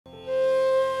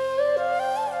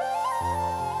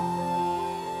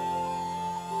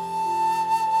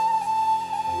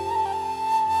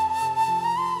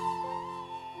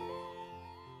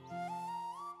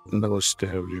Namaste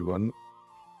everyone,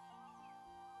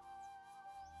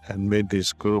 and may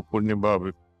this Guru Purnima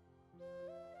be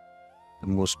the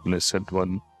most blessed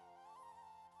one.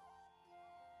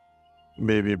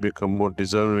 May we become more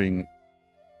deserving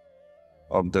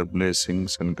of their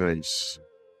blessings and grace.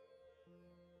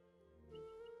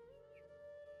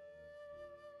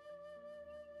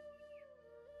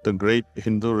 The great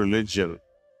Hindu religion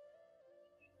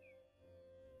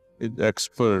is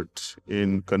expert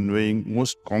in conveying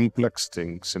most complex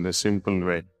things in a simple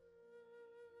way.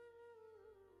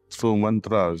 Through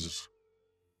mantras,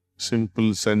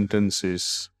 simple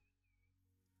sentences,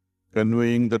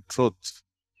 conveying the truth.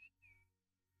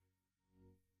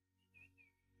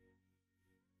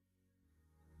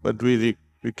 But we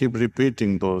keep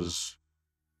repeating those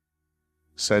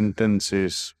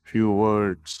sentences, few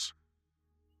words,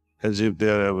 as if they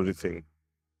are everything.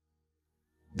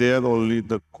 They are only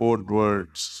the code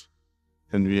words,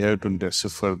 and we have to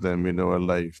decipher them in our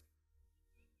life.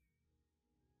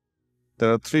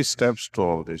 There are 3 steps to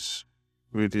all this.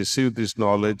 We receive this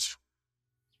knowledge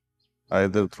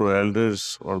either through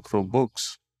elders or through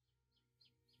books.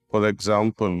 For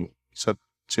example, Sat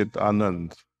Chit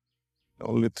Anand,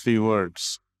 only 3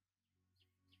 words.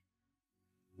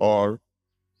 Or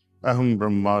Aham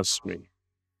Brahmasmi.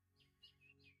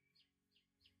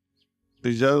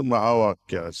 These are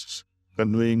Mahavakyas,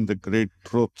 conveying the great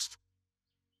truth.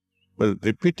 But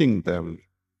repeating them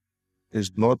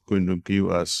is not going to give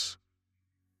us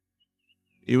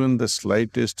even the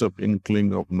slightest of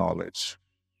inkling of knowledge.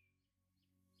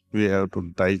 We have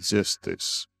to digest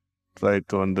this, try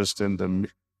to understand the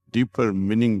deeper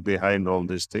meaning behind all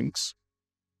these things,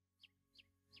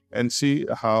 and see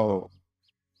how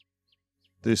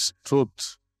this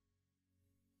truth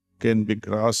can be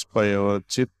grasped by our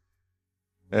chit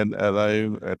and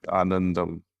arrive at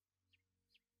Anandam.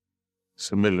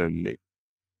 Similarly,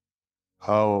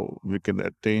 how we can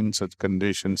attain such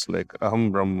conditions like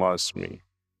Aham Brahmasmi,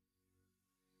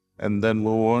 and then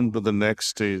move on to the next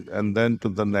stage, and then to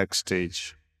the next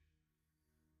stage.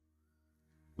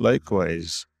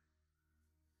 Likewise,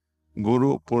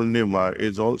 Guru Purnima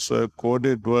is also a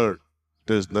coded word.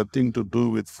 It has nothing to do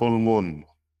with full moon.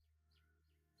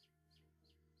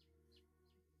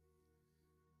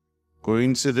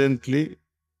 Coincidentally,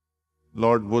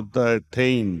 Lord Buddha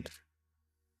attained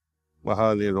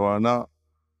Mahanirvana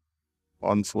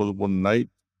on full moon night.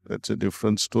 That's a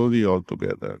different story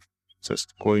altogether.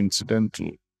 Just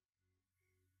coincidental.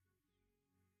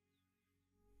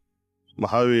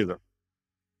 Mahavira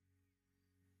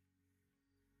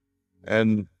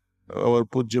and our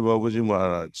Pujya Babaji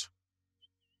Maharaj,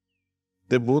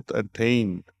 they both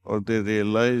attained or they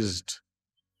realized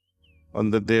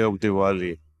on the day of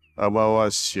Diwali,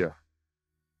 Amavasya.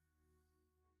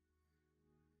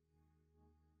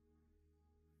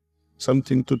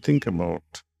 Something to think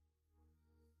about.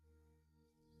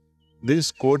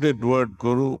 This coded word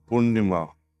Guru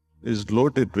Purnima is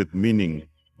loaded with meaning.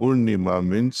 Purnima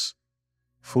means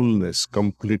fullness,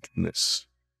 completeness.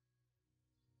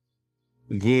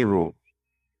 Guru.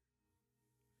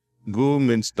 Gu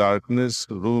means darkness,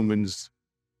 Ru means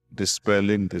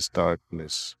dispelling this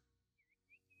darkness.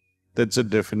 That's a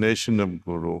definition of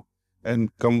Guru. And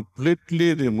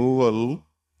completely removing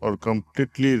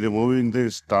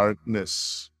this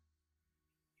darkness.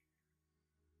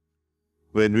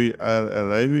 When we are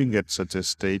arriving at such a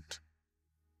state,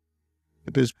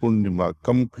 it is Purnima,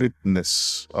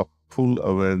 completeness of full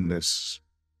awareness.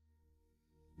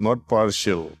 Not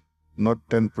partial, not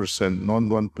 10%, not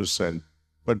 1%,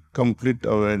 but complete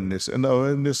awareness. And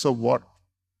awareness of what?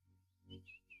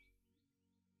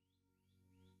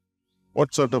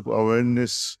 What sort of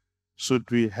awareness should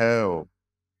we have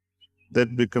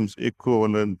that becomes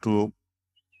equivalent to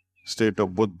state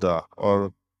of Buddha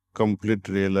or complete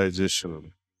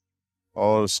realization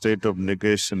or state of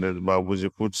negation, as Babaji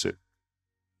puts it?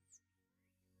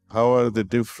 How are they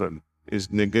different?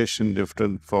 Is negation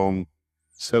different from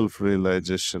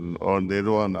self-realization or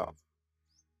nirvana?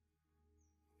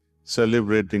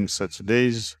 Celebrating such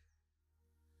days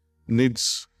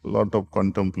needs a lot of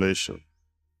contemplation.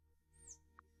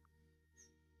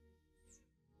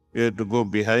 We have to go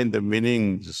behind the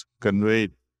meanings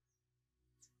conveyed,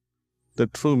 the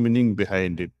true meaning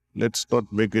behind it. Let's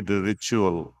not make it a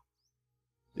ritual.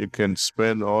 You can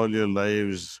spend all your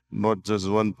lives, not just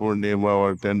 1 Purnima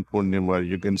or 10 Purnima,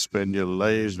 you can spend your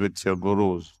lives with your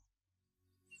gurus.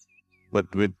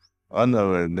 But with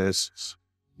unawareness,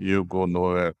 you go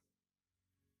nowhere.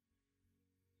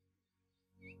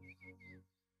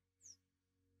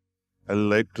 I'd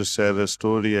like to share a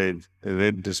story I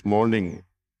read this morning.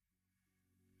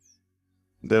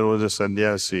 There was a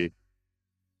sannyasi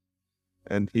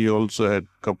And he also had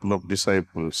a couple of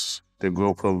disciples. They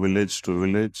go from village to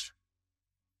village.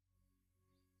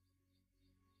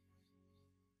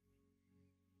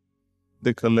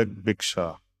 They collect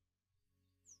bhiksha.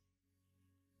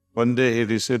 One day he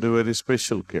received a very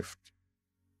special gift.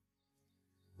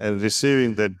 And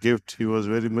receiving that gift, he was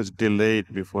very much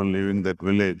delayed before leaving that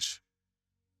village.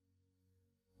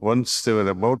 Once they were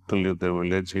about to leave the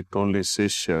village, he told his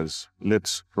sishyas,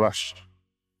 let's rush.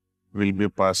 We'll be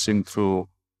passing through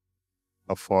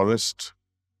a forest.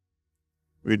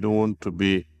 We don't want to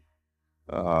be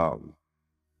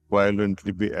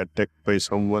violently be attacked by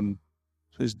someone.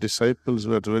 So his disciples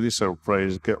were very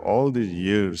surprised. All these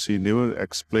years, he never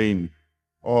explained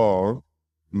or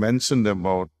mentioned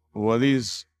about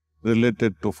worries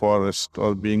related to forest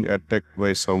or being attacked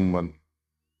by someone.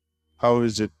 How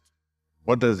is it?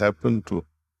 What has happened to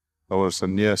our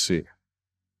sannyasi?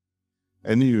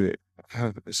 Anyway,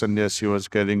 sannyasi was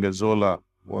carrying a zola,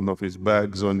 one of his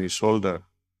bags on his shoulder.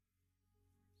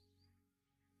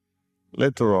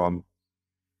 Later on,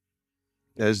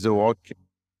 as they walked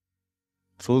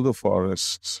through the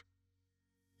forests,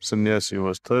 sannyasi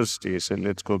was thirsty. He said,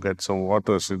 let's go get some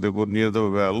water. So they go near the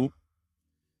well.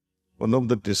 One of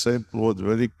the disciples was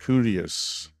very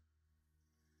curious.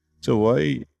 So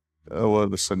why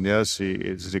our sannyasi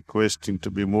is requesting to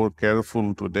be more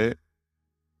careful today?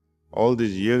 All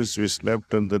these years we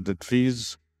slept under the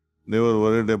trees, never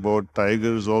worried about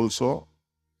tigers also.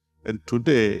 And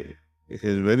today he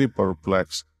is very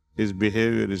perplexed. His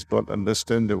behavior is not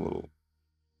understandable.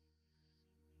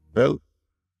 Well,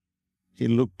 he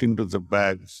looked into the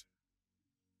bags.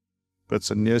 But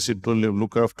sannyasi told him,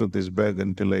 look after this bag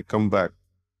until I come back.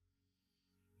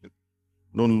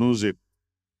 Don't lose it.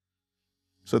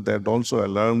 So that also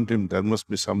alarmed him. There must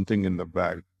be something in the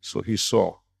bag. So he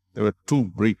saw there were 2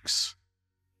 bricks,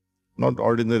 not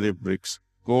ordinary bricks,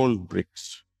 gold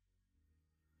bricks.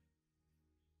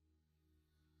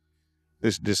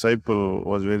 This disciple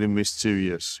was very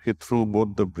mischievous. He threw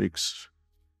both the bricks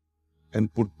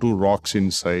and put 2 rocks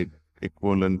inside,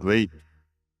 equivalent weight.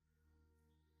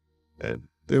 And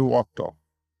they walked off.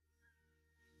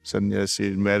 Sannyasi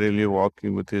is merrily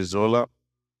walking with his zola.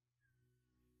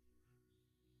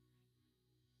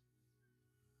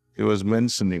 He was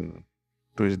mentioning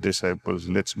to his disciples,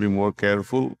 let's be more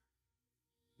careful.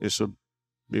 You should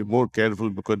be more careful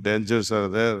because dangers are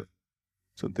there.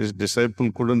 So this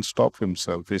disciple couldn't stop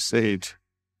himself. He said,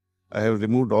 I have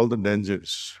removed all the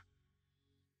dangers.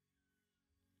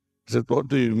 He said, what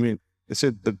do you mean? He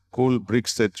said, the gold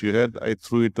bricks that you had, I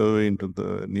threw it away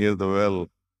near the well.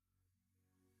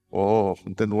 Oh,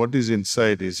 then what is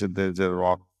inside? He said, there's a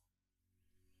rock.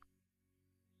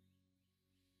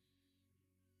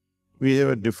 We have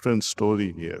a different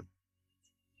story here.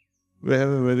 We have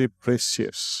a very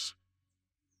precious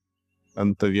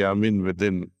Antaryamin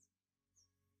within,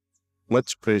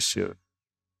 much precious,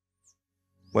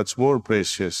 much more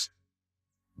precious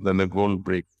than a gold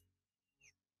brick.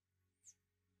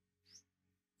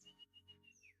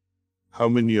 How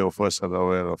many of us are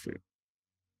aware of it?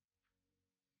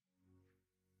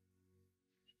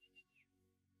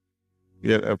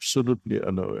 We are absolutely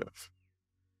unaware.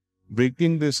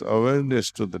 Bringing this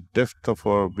awareness to the depth of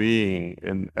our being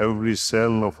in every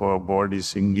cell of our body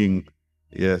singing,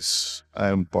 yes, I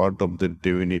am part of the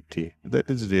divinity. That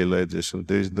is realization.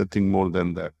 There is nothing more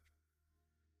than that.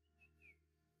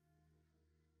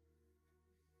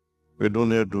 We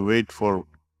don't have to wait for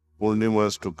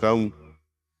Purnimas to come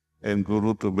and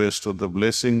Guru to bestow the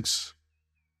blessings.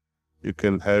 You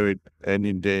can have it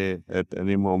any day, at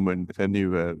any moment,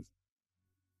 anywhere.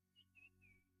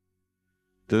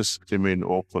 Just remain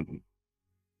open,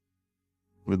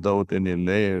 without any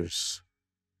layers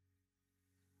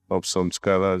of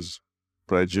samskaras,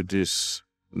 prejudice,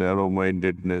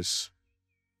 narrow-mindedness.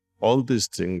 All these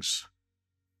things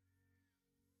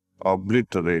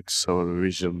obliterates our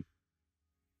vision.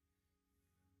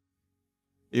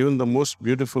 Even the most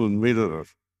beautiful mirror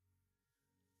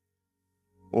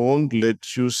won't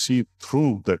let you see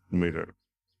through that mirror.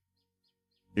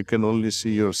 You can only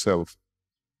see yourself.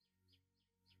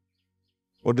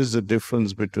 What is the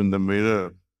difference between the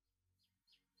mirror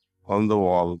on the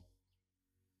wall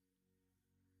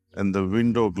and the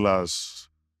window glass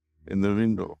in the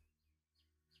window?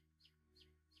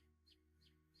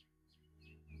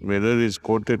 Mirror is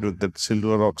coated with that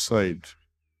silver oxide.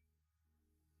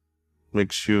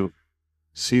 Makes you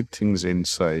see things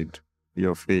inside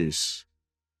your face.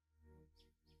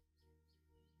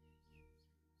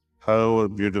 However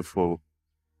beautiful,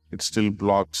 it still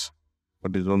blocks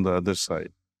what is on the other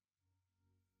side.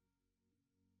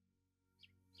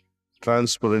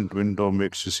 Transparent window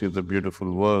makes you see the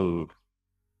beautiful world.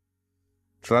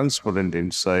 transparent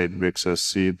inside, makes us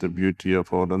see the beauty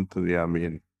of our Antaryami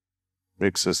and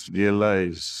makes us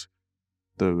realize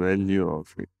the value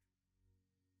of it.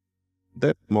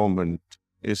 That moment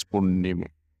is Purnima,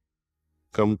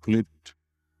 complete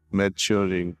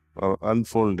maturing or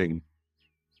unfolding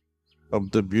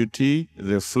of the beauty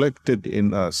reflected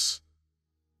in us,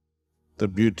 the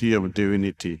beauty of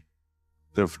divinity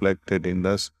reflected in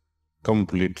us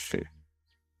completely.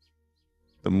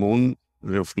 The moon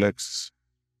reflects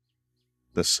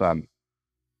the sun.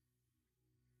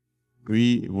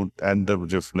 We would end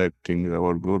up reflecting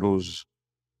our gurus,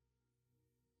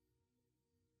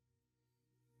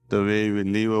 the way we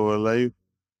live our life.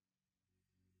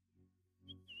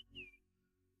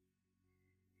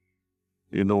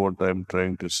 You know what I'm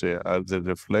trying to say? Are they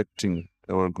reflecting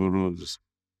our gurus?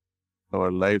 Our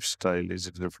lifestyle, is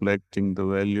it reflecting the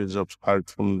values of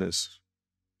heartfulness?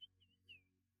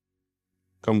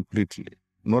 Completely,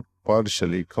 not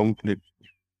partially, completely.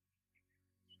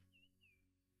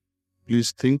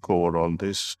 Please think over all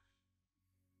this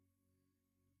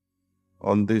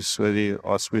on this very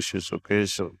auspicious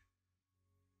occasion.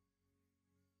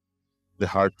 The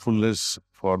Heartfulness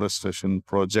Forestation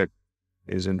Project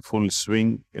is in full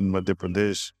swing in Madhya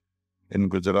Pradesh, in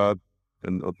Gujarat,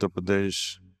 in Uttar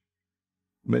Pradesh,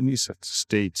 many such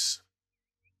states.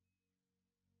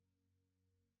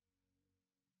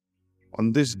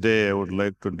 On this day, I would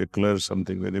like to declare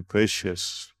something very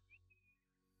precious.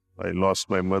 I lost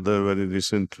my mother very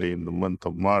recently in the month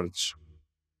of March.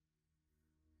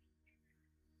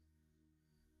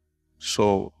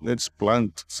 So let's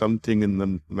plant something in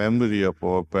the memory of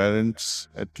our parents,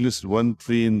 at least one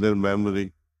tree in their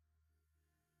memory,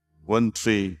 one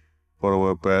tree for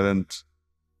our parents,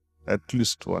 at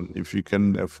least one. If you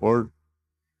can afford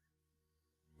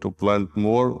to plant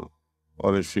more,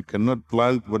 or if you cannot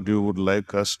plant what you would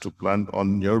like us to plant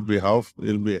on your behalf,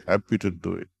 we'll be happy to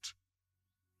do it.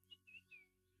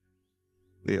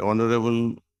 The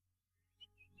Honorable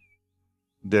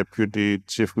Deputy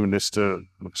Chief Minister,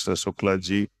 Mr.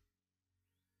 Suklaji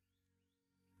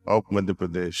of Madhya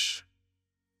Pradesh,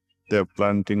 they are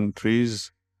planting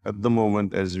trees at the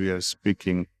moment as we are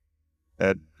speaking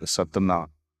at Satna.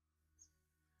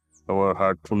 Our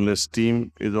Heartfulness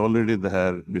team is already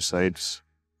there besides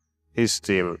his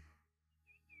team.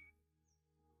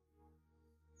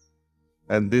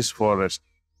 And this forest,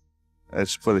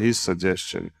 as per his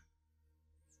suggestion,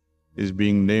 is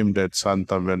being named as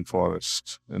Santavan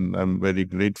Forest. And I'm very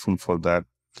grateful for that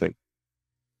thing.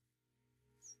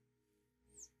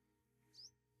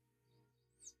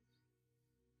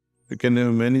 We can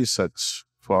have many such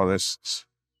forests.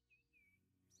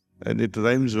 And it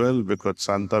rhymes well because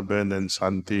Santavan and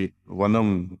Shanti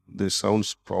Vanam, this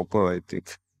sounds proper, I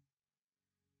think.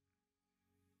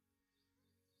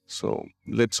 So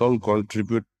let's all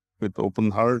contribute with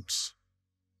open hearts,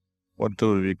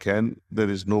 whatever we can. There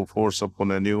is no force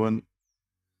upon anyone,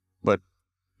 but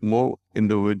more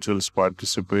individuals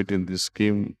participate in this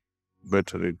scheme,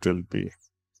 better it will be.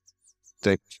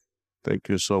 Thank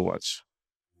you so much.